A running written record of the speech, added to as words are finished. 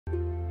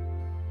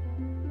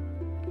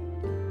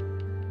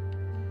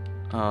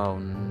Oh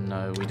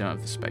no, we don't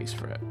have the space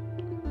for it.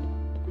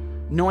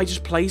 No, I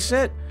just place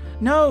it?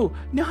 No,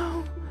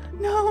 no,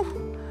 no.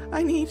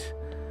 I need...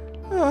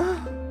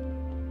 how...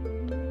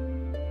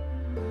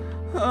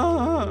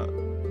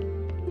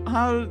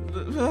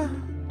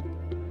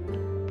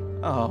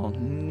 oh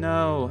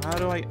no, how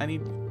do I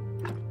need...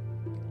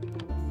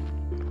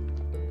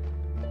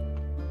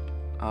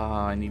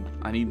 I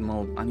need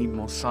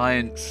more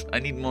science. I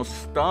need more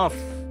stuff.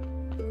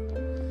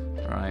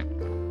 Right.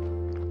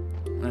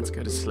 Let's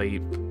go to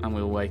sleep, and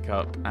we'll wake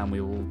up, and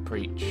we will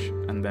preach,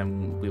 and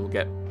then we will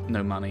get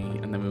no money,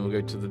 and then we will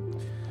go to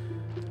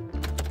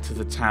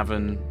the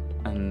tavern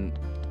and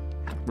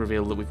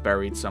reveal that we've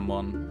buried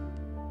someone,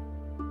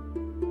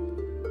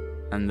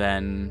 and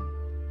then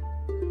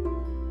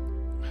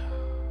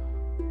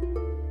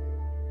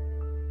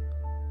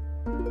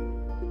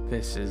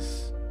this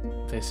is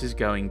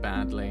going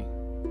badly.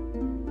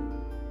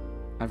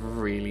 I've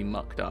really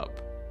mucked up.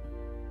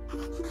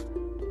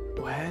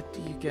 Where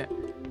do you get...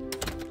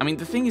 I mean,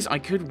 the thing is, I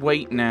could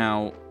wait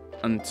now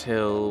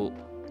until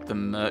the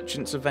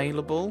merchant's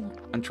available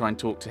and try and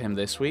talk to him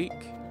this week.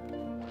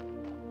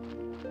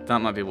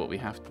 That might be what we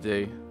have to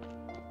do.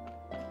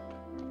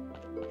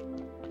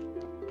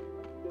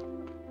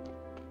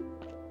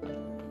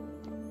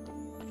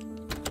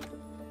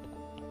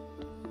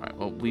 Right,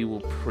 well, we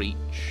will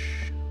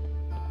preach.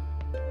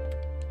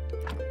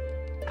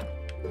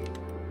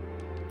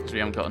 Because we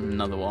haven't got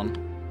another one.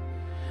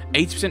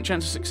 80%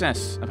 chance of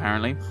success,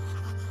 apparently.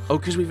 Oh,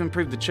 because we've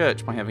improved the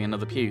church by having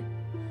another pew.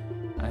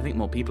 And I think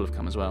more people have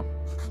come as well.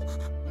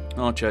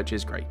 Our church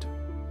is great.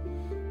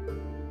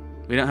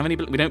 We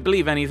don't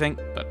believe anything,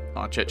 but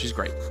our church is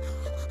great.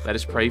 Let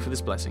us pray for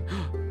this blessing.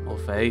 More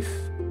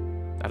faith.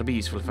 That'd be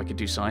useful if I could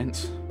do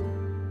science.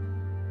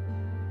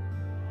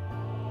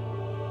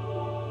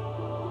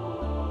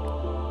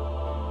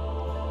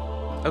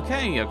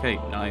 Okay,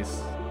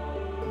 nice.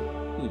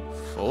 Ooh,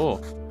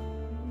 4.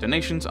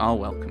 Donations are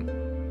welcome.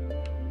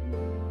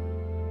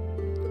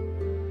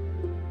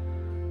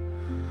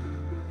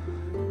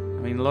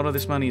 I mean, a lot of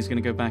this money is going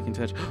to go back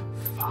into...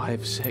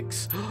 5,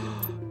 6...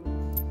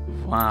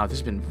 Wow, this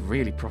has been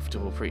really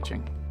profitable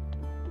preaching.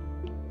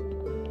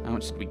 How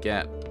much did we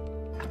get?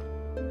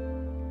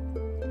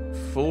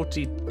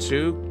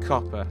 42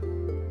 copper.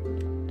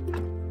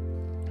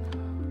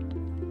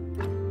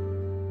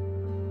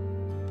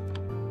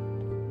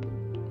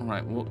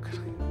 Alright, what could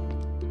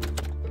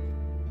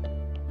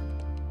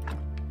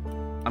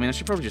I mean, I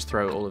should probably just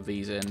throw all of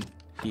these in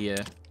here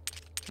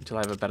until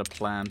I have a better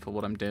plan for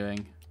what I'm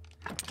doing.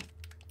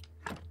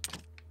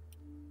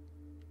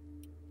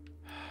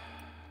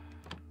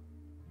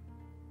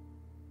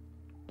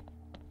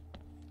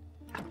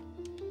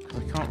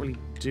 I can't really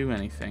do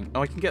anything.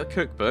 Oh, I can get a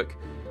cookbook.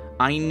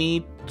 I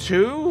need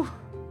 2?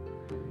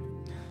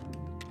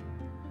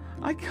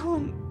 I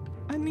can't.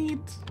 I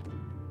need...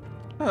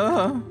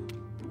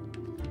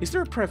 Is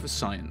there a prayer for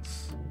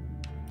science?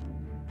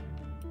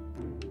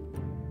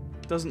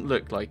 Doesn't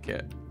look like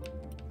it.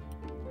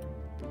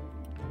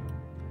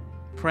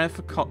 Prayer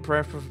for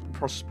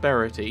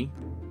prosperity,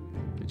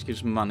 which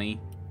gives money.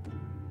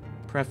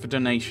 Prayer for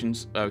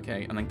donations.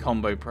 Okay, and then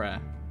combo prayer.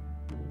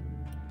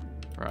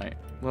 Right.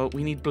 Well,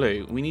 we need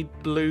blue. We need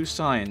blue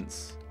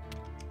science.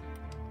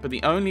 But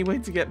the only way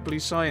to get blue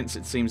science,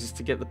 it seems, is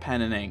to get the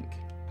pen and ink.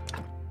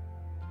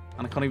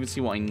 And I can't even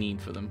see what I need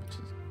for them.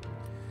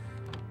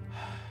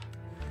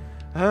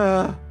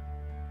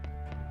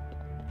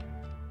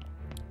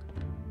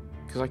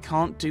 Because I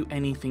can't do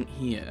anything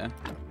here.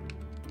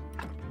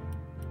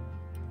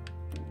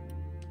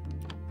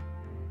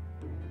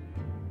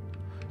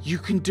 You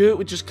can do it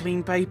with just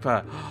clean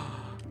paper.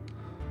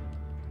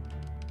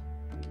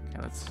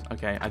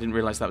 Okay, I didn't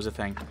realize that was a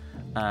thing.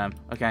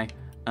 Okay.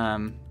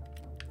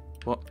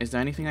 What is there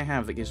anything I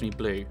have that gives me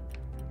blue?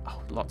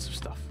 Oh, lots of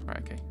stuff. Right,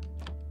 okay.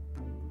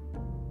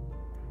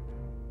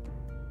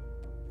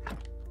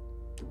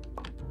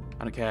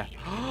 I don't care.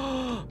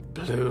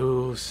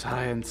 Blue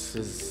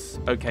sciences.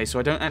 Okay, so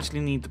I don't actually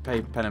need the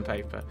pen and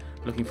paper.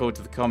 Looking forward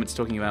to the comments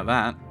talking about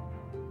that.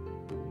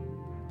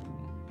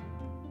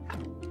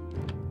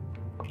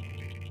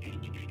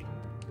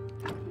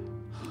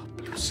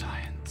 Blue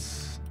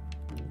science.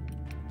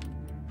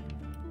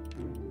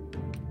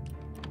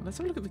 Let's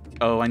have a look at the...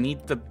 Oh, I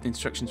need the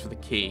instructions for the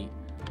key.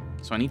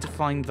 So I need to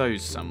find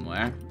those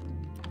somewhere.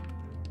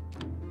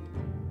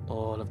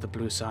 All of the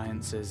blue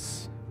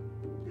sciences.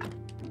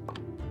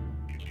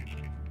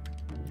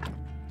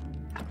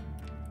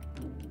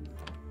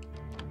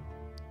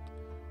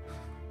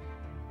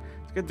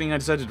 Good thing I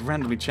decided to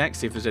randomly check,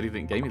 see if there's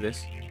anything that gave me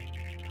this.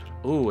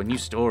 Ooh, a new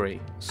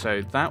story.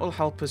 So that will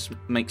help us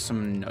make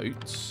some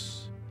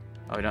notes.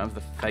 Oh, I don't have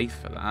the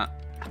faith for that.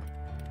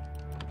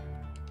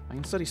 I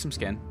can study some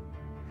skin.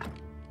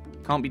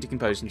 Can't be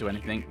decomposed into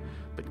anything,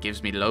 but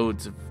gives me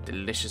loads of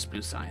delicious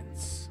blue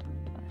science.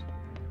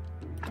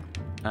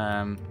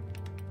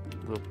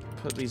 We'll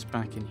put these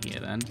back in here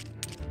then.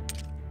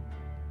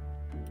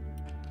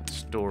 Put the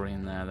story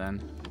in there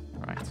then.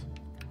 Right.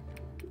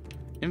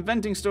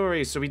 Inventing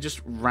stories, so we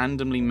just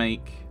randomly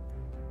make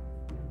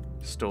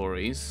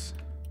stories.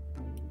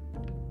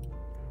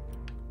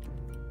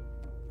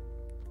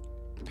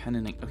 Pen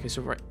and ink. Okay,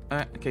 so right.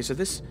 Okay, so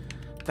that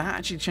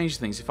actually changes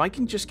things. If I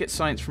can just get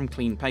science from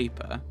clean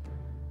paper,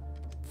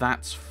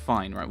 that's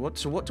fine, right?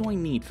 So what do I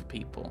need for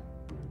people?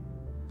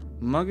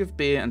 Mug of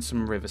beer and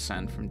some river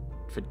sand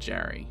for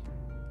Jerry,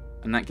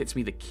 and that gets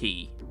me the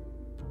key.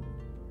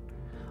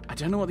 I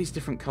don't know what these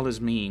different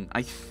colors mean.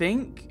 I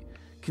think,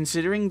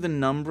 considering the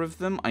number of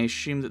them, I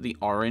assume that the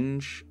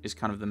orange is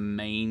kind of the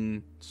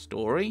main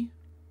story.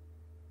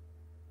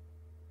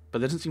 But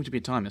there doesn't seem to be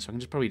a timer, so I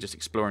can probably just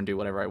explore and do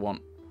whatever I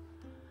want.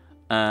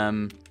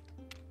 Because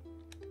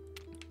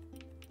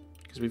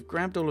we've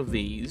grabbed all of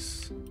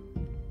these,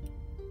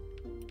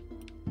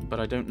 but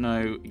I don't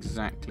know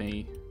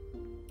exactly.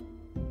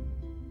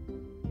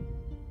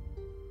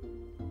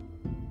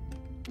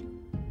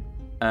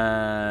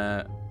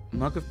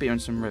 Mug of beer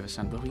and some river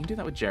sand, but we can do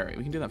that with Jerry.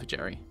 We can do that for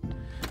Jerry.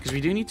 Because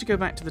we do need to go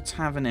back to the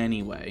tavern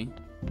anyway.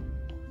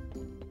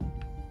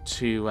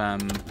 To, what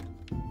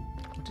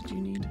did you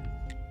need?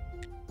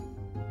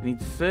 We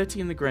need 30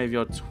 in the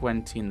graveyard,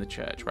 20 in the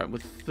church, right?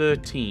 With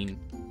 13.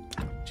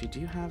 Gee, do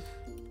you have...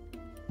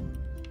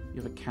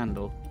 You have a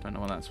candle. Don't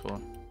know what that's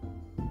for.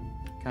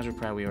 Casual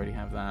prayer, we already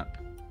have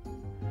that.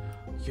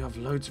 You have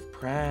loads of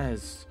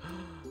prayers.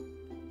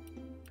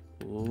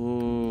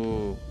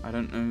 Ooh, I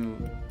don't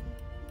know.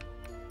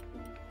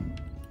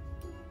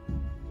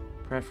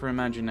 Prayer for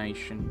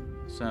imagination.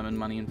 Sermon,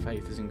 money, and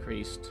faith is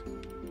increased.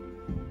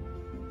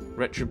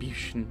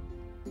 Retribution.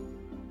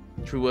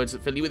 True words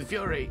that fill you with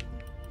fury.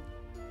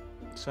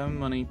 Sermon,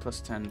 money,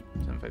 plus 10.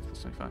 Sermon, faith,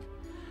 plus 25.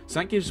 So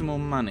that gives more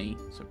money,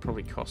 so it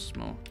probably costs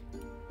more.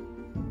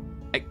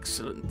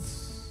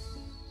 Excellence.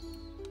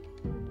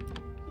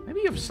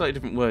 Maybe you have slightly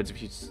different words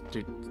if you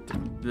do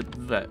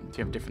if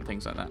you have different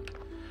things like that.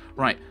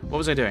 Right, what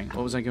was I doing?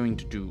 What was I going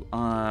to do?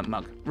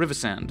 Mug. River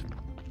sand.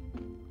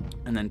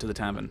 And then to the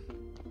tavern.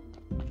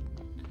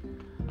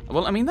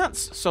 Well, I mean,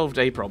 that's solved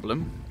a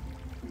problem.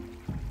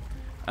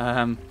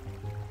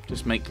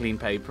 Just make clean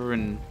paper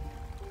and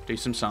do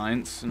some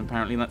science, and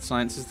apparently that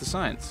science is the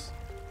science.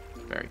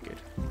 Very good.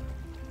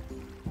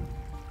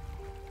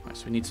 Right,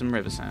 so we need some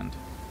river sand.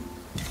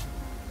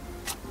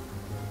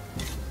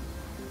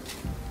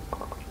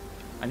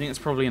 I think that's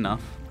probably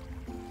enough.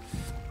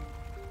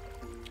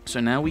 So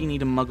now we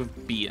need a mug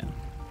of beer.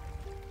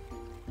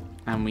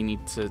 And we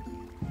need to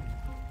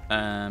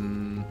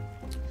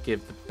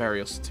give the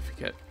burial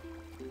certificate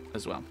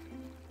as well.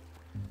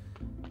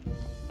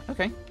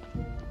 Okay.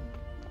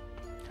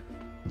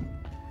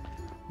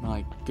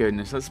 My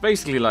goodness, that's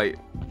basically like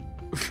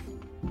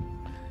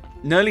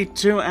nearly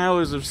 2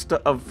 hours of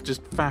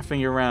just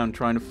faffing around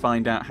trying to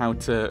find out how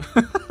to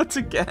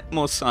to get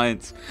more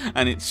science,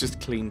 and it's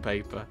just clean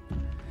paper.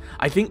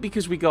 I think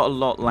because we got a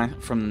lot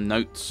from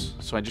notes,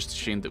 so I just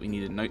assumed that we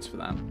needed notes for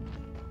that.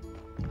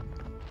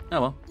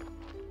 Oh well.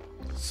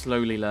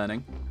 Slowly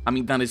learning. I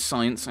mean, that is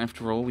science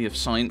after all. We have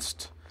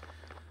scienced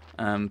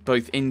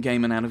both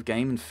in-game and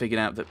out-of-game and figured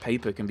out that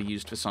paper can be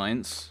used for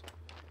science.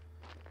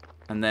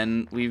 And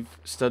then we've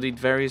studied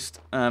various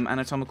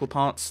anatomical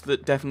parts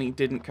that definitely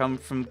didn't come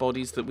from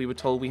bodies that we were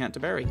told we had to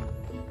bury.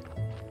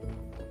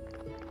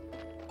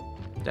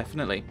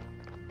 Definitely.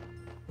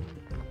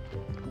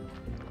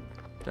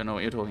 Don't know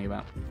what you're talking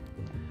about.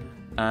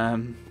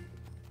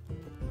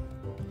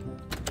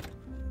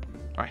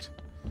 Right.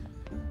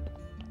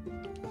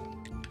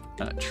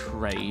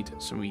 Trade.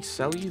 So we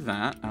sell you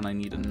that, and I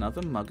need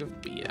another mug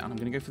of beer. And I'm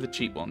going to go for the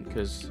cheap one,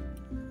 because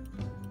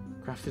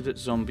crafted at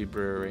Zombie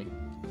Brewery.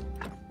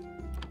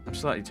 I'm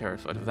slightly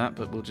terrified of that,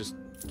 but we'll just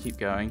keep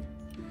going.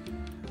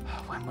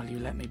 Oh, when will you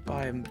let me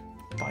buy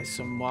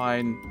some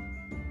wine?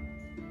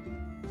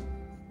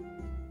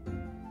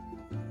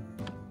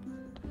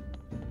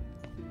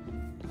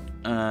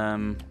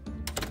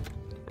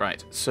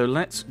 Right, so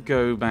let's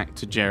go back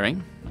to Jerry.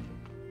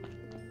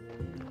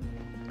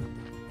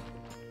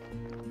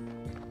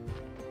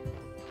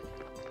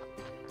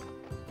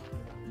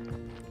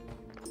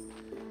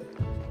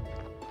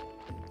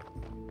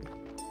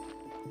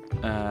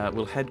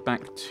 We'll head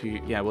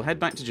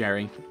back to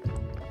Jerry.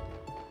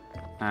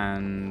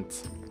 And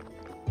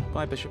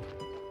bye, Bishop.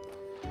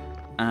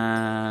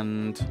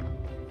 And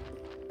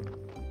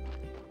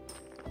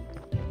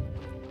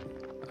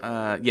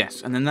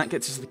yes, and then that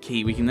gets us the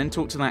key. We can then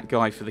talk to that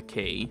guy for the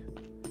key.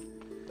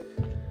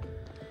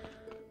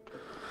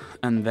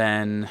 And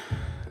then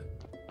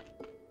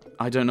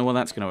I don't know what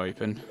that's going to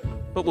open,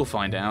 but we'll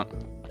find out.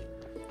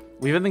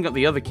 We've then got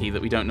the other key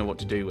that we don't know what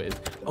to do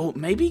with. Oh,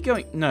 maybe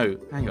going... No,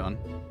 hang on.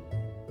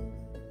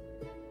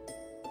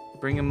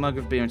 Bring a mug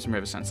of beer and some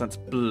river sands. That's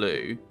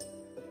blue.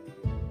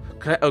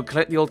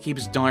 Collect the old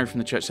keeper's diary from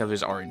the church cellar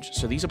is orange.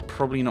 So these are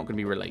probably not going to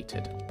be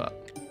related,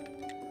 but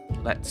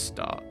let's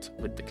start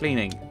with the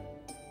cleaning.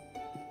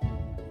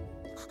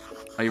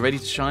 Are you ready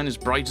to shine as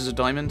bright as a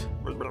diamond?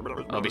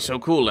 I'll be so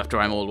cool after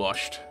I'm all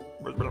washed.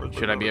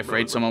 Should I be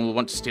afraid someone will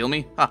want to steal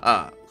me?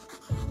 Haha.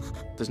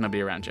 There's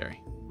nobody around,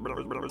 Jerry.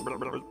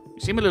 You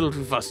seem a little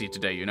too fussy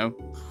today, you know.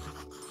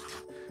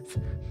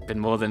 Been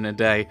more than a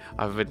day.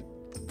 I've been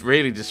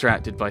really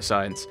distracted by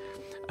science.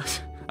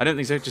 I don't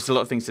think so, just a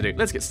lot of things to do.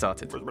 Let's get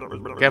started.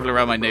 Careful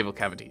around my navel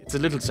cavity. It's a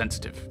little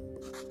sensitive.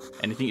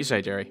 Anything you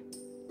say, Jerry.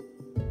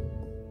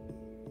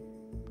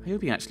 I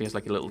hope he actually has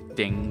like a little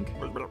ding.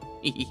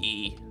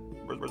 Hee.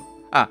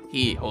 Ah,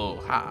 hee ho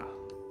ha.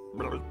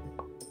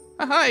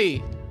 Ah,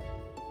 hi.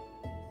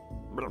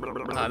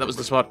 Ah, that was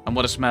the spot. And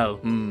what a smell.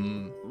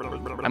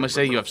 I must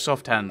say you have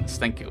soft hands.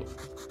 Thank you.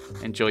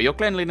 Enjoy your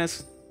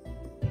cleanliness.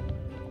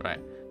 Right.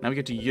 Now we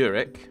go to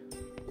Uric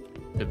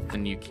with the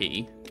new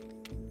key.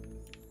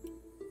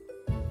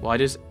 Why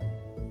does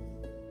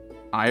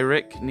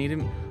Iric need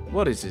him?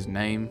 What is his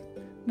name?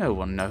 No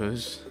one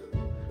knows.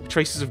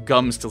 Traces of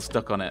gum still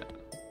stuck on it.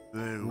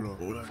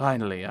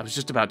 Finally, I was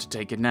just about to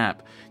take a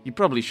nap. You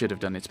probably should have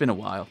done it. It's been a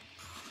while.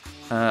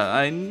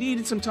 I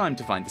needed some time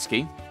to find this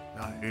key.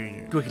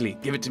 Quickly,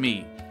 give it to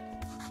me.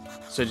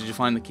 So did you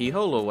find the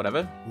keyhole or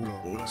whatever?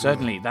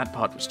 Certainly, that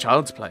part was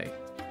child's play.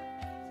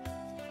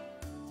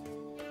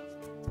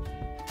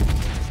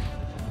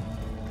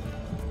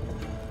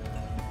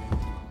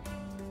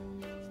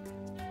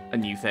 A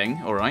new thing,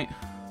 alright.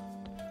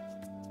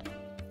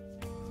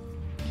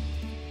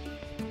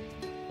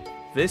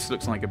 This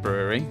looks like a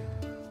brewery.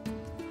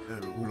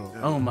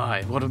 Oh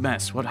my, what a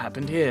mess. What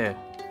happened here?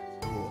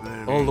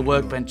 All the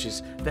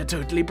workbenches, they're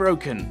totally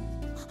broken.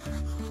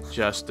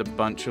 Just a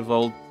bunch of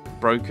old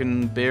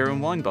broken beer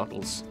and wine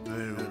bottles.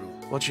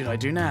 What should I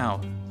do now?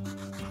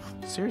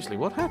 Seriously,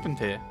 what happened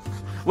here?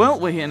 Well,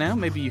 we're here now.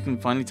 Maybe you can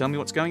finally tell me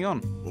what's going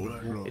on.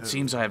 It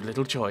seems I have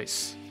little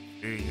choice.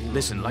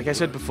 Listen, like I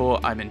said before,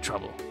 I'm in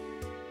trouble.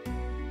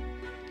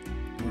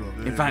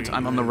 In fact,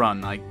 I'm on the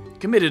run. I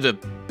committed a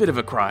bit of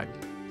a crime.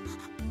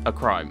 A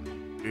crime.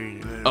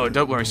 Oh,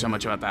 don't worry so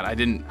much about that. I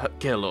didn't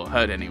kill or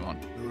hurt anyone.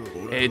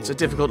 It's a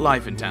difficult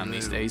life in town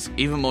these days.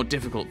 Even more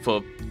difficult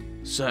for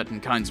certain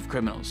kinds of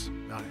criminals.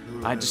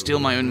 I had to steal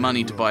my own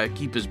money to buy a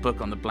keeper's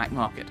book on the black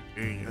market.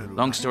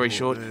 Long story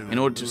short, in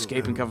order to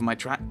escape and cover my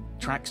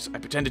tracks, I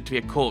pretended to be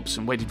a corpse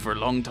and waited for a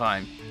long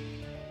time.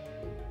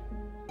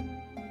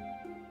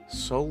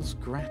 Soul's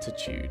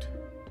gratitude.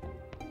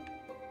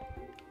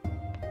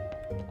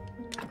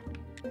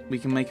 We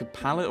can make a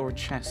pallet or a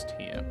chest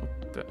here.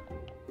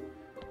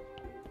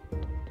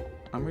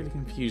 I'm really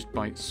confused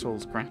by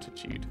Soul's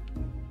gratitude.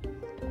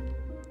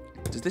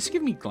 Does this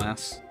give me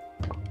glass?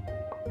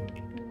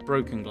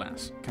 Broken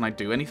glass. Can I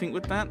do anything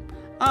with that?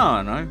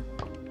 I don't know.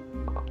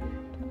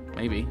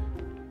 Maybe.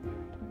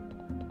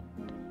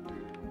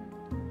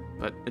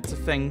 But it's a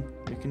thing.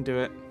 We can do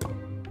it.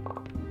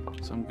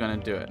 So I'm gonna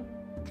do it.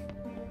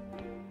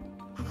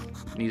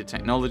 Need a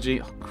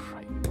technology. Oh,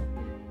 great.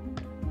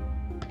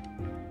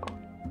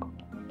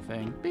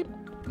 Thing. Beep.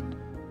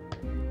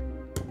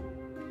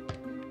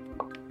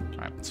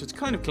 Alright, so it's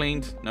kind of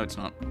cleaned. No, it's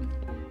not.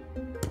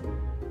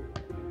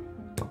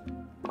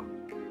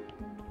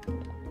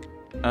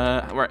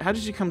 Right, how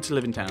did you come to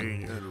live in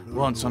town?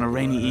 Once, on a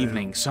rainy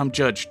evening, some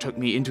judge took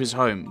me into his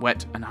home,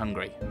 wet and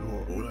hungry.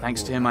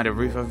 Thanks to him, I had a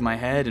roof over my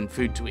head and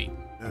food to eat.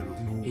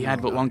 He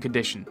had but one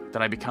condition,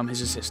 that I become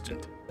his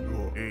assistant.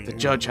 The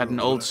judge had an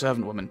old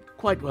servant woman,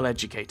 quite well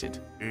educated.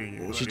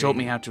 She taught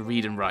me how to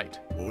read and write.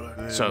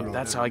 So,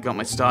 that's how I got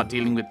my start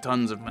dealing with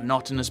tons of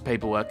monotonous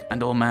paperwork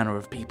and all manner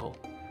of people.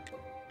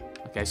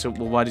 Okay, so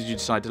well, why did you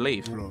decide to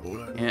leave?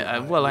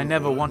 Well, I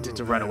never wanted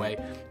to run away,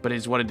 but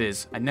it's what it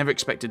is. I never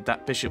expected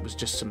that bishop was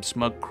just some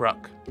smug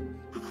crook.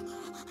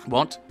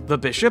 What? The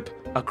bishop?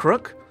 A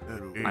crook?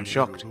 I'm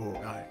shocked.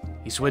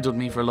 He swindled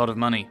me for a lot of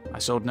money. I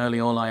sold nearly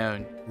all I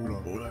own.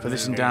 For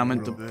this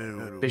endowment,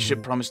 the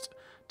bishop promised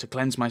to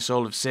cleanse my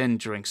soul of sin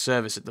during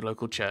service at the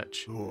local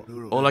church.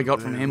 All I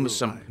got from him was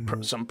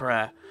some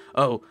prayer.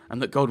 Oh, and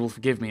that God will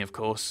forgive me, of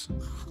course.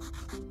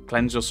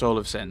 Cleanse your soul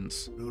of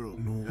sins.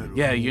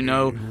 Yeah, you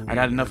know, I'd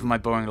had enough of my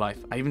boring life.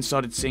 I even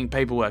started seeing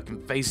paperwork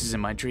and faces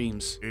in my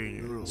dreams.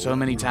 So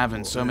many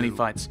taverns, so many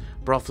fights,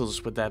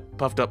 brothels with their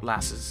puffed-up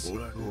lasses.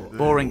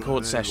 Boring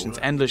court sessions,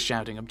 endless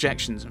shouting,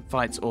 objections and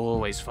fights,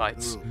 always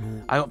fights.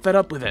 I got fed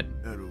up with it.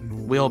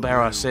 We all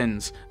bear our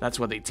sins. That's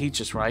what they teach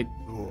us, right?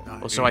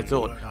 Or so I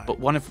thought. But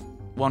what if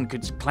one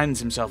could cleanse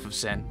himself of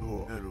sin?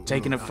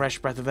 Take in a fresh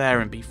breath of air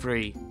and be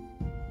free.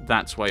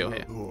 That's why you're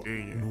here.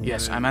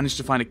 Yes, I managed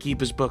to find a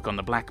keeper's book on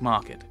the black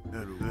market.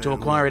 To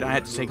acquire it, I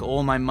had to take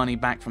all my money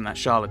back from that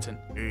charlatan.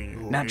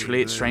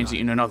 Naturally, it's strange that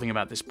you know nothing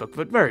about this book,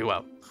 but very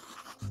well.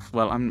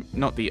 Well, I'm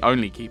not the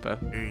only keeper.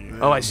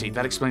 Oh, I see.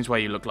 That explains why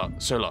you look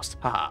so lost.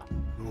 Haha.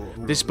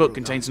 This book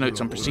contains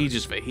notes on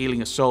procedures for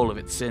healing a soul of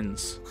its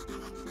sins.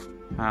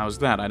 How's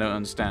that? I don't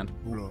understand.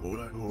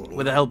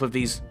 With the help of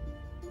these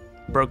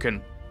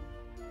broken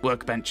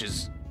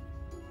workbenches.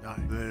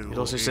 It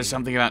also says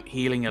something about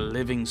healing a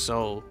living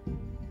soul.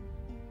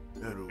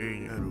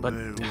 But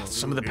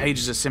some of the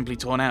pages are simply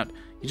torn out.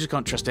 You just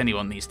can't trust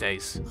anyone these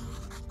days.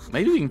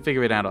 Maybe we can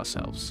figure it out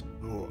ourselves.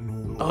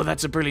 Oh,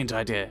 that's a brilliant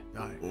idea.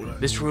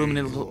 This room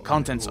and its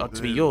contents are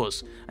to be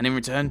yours, and in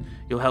return,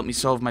 you'll help me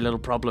solve my little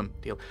problem.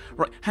 Deal.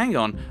 Right, hang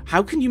on.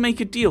 How can you make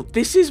a deal?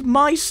 This is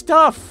my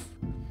stuff!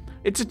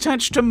 It's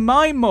attached to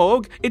my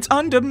morgue. It's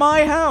under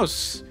my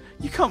house.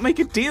 You can't make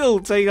a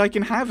deal saying I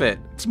can have it.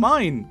 It's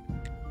mine.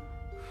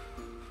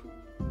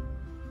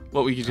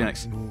 What will you do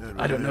next?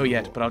 I don't know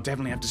yet, but I'll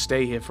definitely have to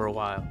stay here for a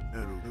while.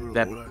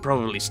 They're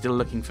probably still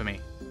looking for me.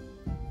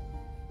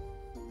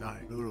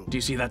 Do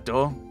you see that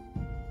door?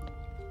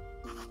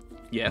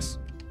 Yes.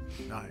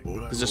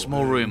 There's a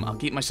small room. I'll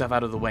keep myself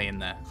out of the way in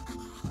there.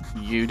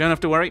 You don't have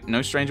to worry.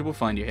 No stranger will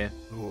find you here.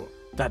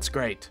 That's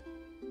great.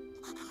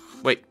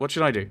 Wait, what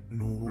should I do?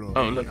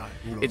 Oh, look.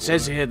 It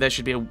says here there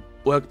should be a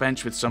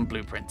workbench with some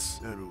blueprints.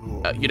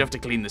 You'd have to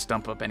clean this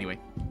dump up anyway.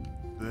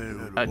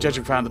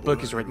 Judging from how the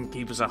book is written,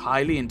 keepers are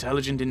highly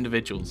intelligent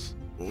individuals.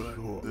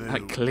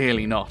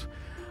 Clearly not.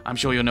 I'm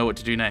sure you'll know what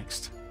to do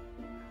next.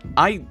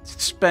 I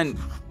spent...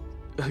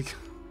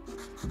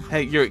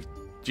 Hey, do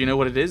you know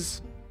what it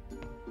is?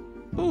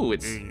 Ooh,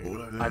 it's...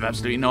 I have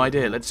absolutely no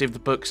idea. Let's see if the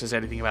book says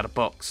anything about a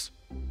box.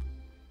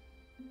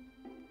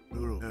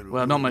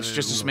 Well, not much,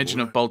 just a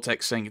smidgen of bold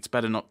text saying it's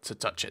better not to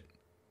touch it.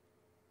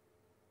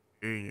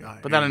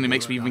 But that only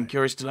makes me even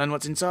curious to learn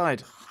what's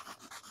inside.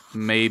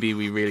 Maybe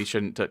we really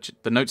shouldn't touch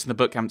it. The notes in the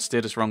book haven't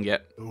steered us wrong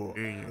yet.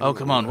 Oh,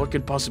 come on, what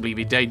could possibly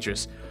be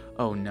dangerous?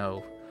 Oh,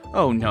 no.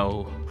 Oh,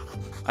 no.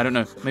 I don't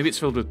know, maybe it's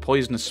filled with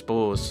poisonous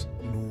spores.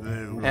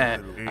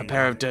 A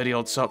pair of dirty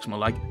old socks, more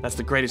like. That's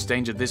the greatest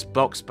danger this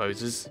box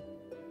poses.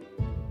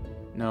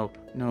 No.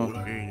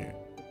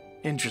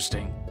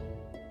 Interesting.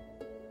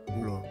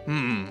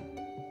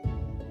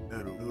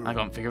 I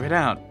can't figure it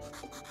out.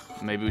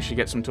 Maybe we should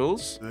get some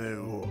tools?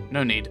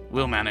 No need.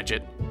 We'll manage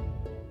it.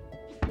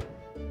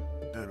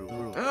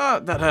 Ah,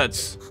 that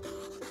hurts.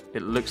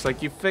 It looks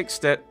like you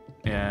fixed it.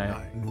 Yeah.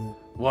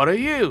 What are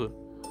you?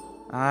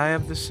 I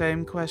have the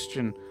same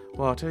question.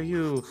 What are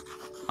you?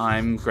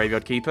 I'm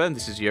Graveyard Keeper, and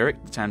this is Yurik,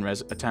 a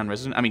town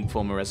resident. I mean,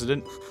 former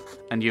resident.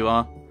 And you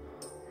are?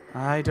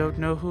 I don't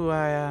know who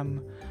I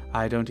am.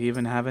 I don't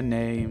even have a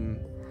name.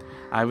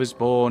 I was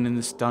born in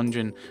this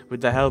dungeon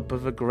with the help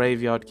of a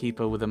graveyard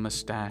keeper with a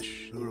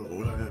mustache.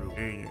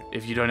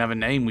 If you don't have a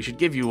name, we should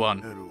give you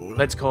one.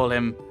 Let's call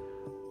him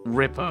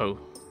Rippo.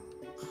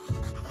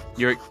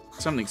 You're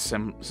something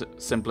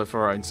simpler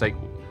for our own sake.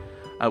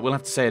 We'll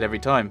have to say it every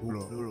time.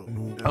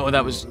 Oh,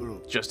 that was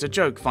just a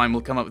joke. Fine,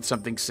 we'll come up with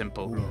something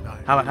simple.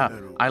 How about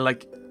her?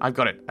 I've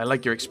got it. I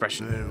like your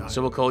expression.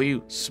 So we'll call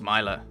you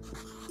Smiler.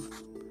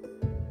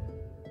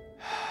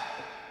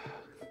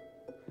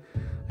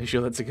 Are you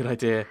sure that's a good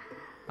idea?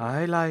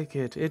 I like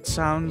it. It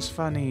sounds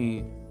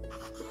funny.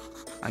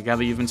 I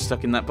gather you've been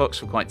stuck in that box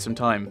for quite some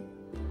time.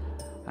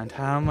 And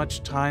how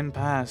much time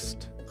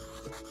passed?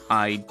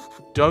 I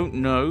don't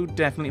know.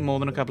 Definitely more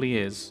than a couple of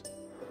years.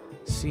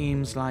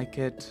 Seems like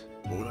it.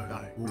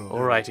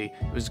 Alrighty.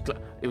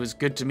 It was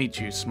good to meet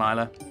you,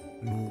 Smiler.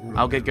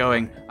 I'll get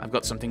going. I've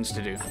got some things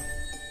to do.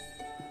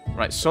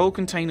 Right, Soul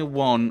Container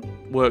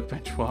 1,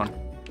 Workbench 1.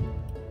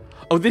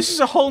 Oh, this is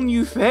a whole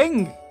new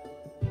thing!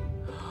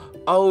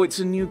 Oh, it's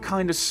a new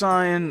kind of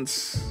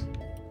science.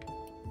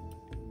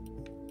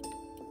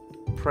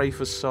 Pray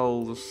for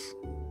souls.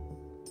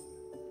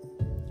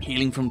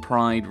 Healing from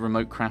pride,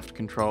 remote craft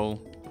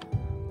control.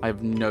 I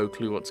have no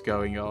clue what's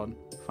going on.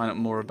 Find out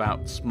more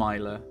about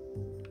Smiler.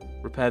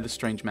 Repair the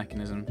strange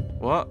mechanism.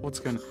 What?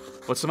 What's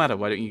the matter?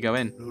 Why don't you go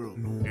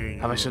in?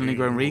 Have I suddenly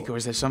grown weak, or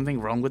is there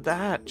something wrong with the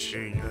hatch?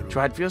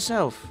 Try it for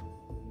yourself.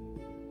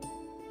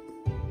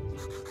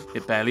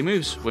 It barely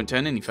moves. Won't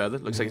turn any further.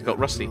 Looks like it's got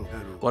rusty.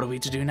 What are we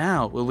to do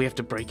now? Will we have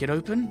to break it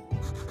open?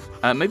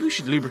 Maybe we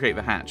should lubricate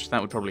the hatch.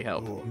 That would probably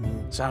help.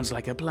 Sounds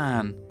like a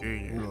plan.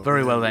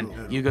 Very well then.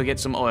 You go get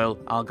some oil.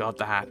 I'll guard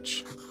the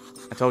hatch.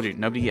 I told you,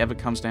 nobody ever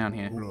comes down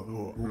here.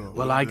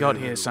 Well, I got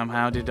here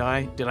somehow, did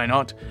I? Did I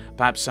not?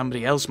 Perhaps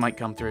somebody else might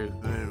come through.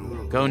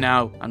 Go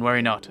now, and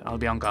worry not. I'll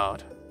be on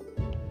guard.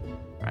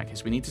 Right,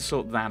 because we need to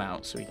sort that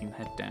out so we can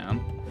head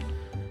down.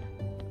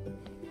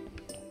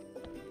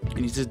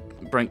 We need to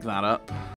break that up.